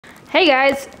Hey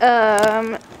guys,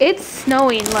 it's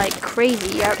snowing like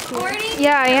crazy out here.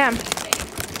 Yeah, I am.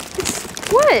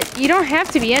 What? You don't have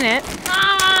to be in it.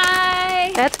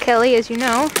 Hi! That's Kelly, as you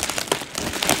know.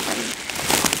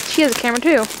 She has a camera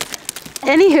too.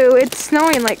 Anywho, it's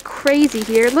snowing like crazy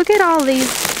here. Look at all these.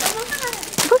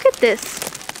 Look at this.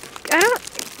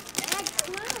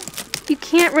 You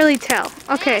can't really tell.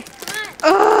 Okay.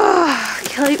 Oh,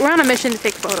 Kelly, we're on a mission to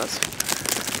take photos.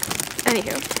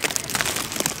 Anywho.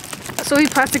 So we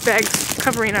have plastic bags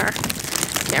covering our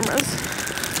cameras.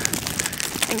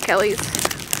 And Kelly's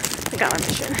on a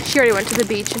mission. She already went to the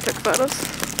beach and took photos.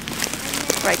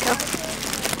 Right, Kel?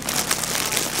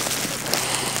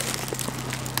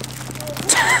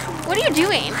 What are you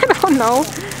doing? I don't know.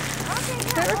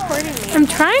 Start recording me. I'm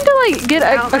trying to like get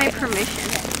without my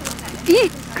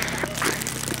permission.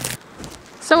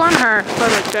 So on our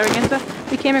photo extravaganza,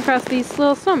 we came across these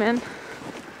little snowmen.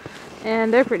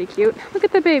 And they're pretty cute. Look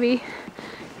at the baby.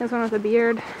 There's one with a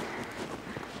beard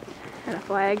and a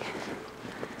flag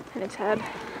in its head.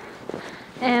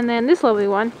 And then this lovely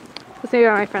one was made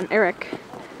by my friend Eric.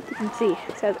 You can see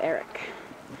it says Eric.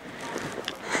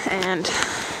 And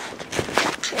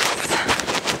it's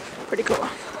pretty cool.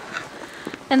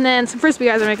 And then some Frisbee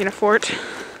guys are making a fort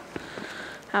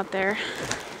out there.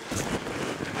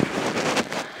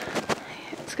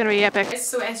 It's gonna be epic.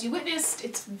 So as you witnessed,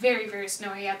 it's very, very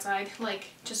snowy outside. Like,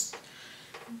 just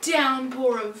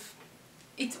downpour of,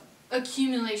 it's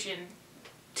accumulation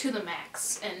to the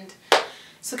max. And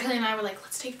so Kelly and I were like,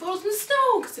 let's take photos in the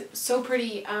snow because it was so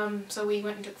pretty. So we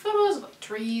went and took photos of the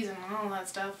trees and all that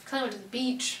stuff. Kelly went to the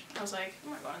beach. I was like,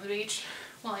 I'm not going to the beach.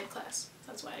 Well, I had class.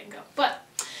 That's why I didn't go. But,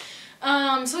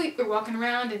 so we were walking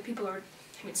around and people were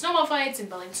having snowball fights and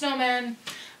building snowmen.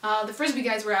 The Frisbee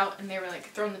guys were out and they were like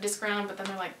throwing the disc around, but then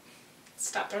they're like,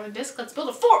 stop throwing the disc, let's build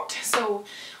a fort. So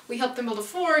we helped them build a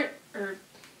fort, or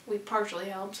we partially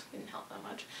helped, we didn't help that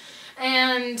much.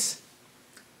 And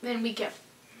then we kept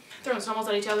throwing snowballs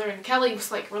at each other, and Kelly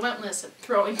was like relentless at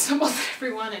throwing snowballs at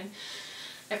everyone,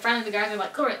 and finally the guys were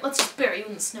like, alright, let's just bury you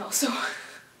in the snow. So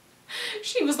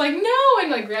she was like, no,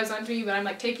 and like grabs onto me, but I'm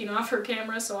like taking off her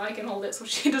camera so I can hold it so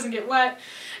she doesn't get wet,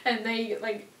 and they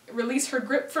like release her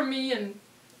grip from me, and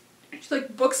she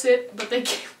like books it, but they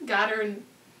got her and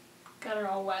got her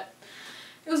all wet.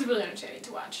 It was really entertaining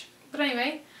to watch. But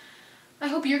anyway, I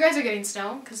hope you guys are getting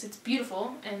snow because it's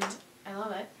beautiful and I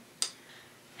love it.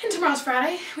 And tomorrow's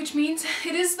Friday, which means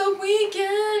it is the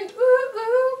weekend. Ooh,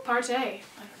 ooh, party. I don't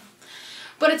know.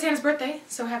 But it's Hannah's birthday,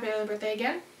 so happy early birthday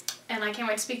again. And I can't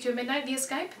wait to speak to you at midnight via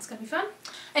Skype. It's gonna be fun.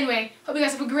 Anyway, hope you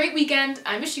guys have a great weekend.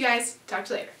 I miss you guys. Talk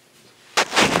to you later.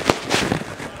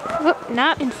 Whoop,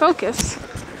 not in focus.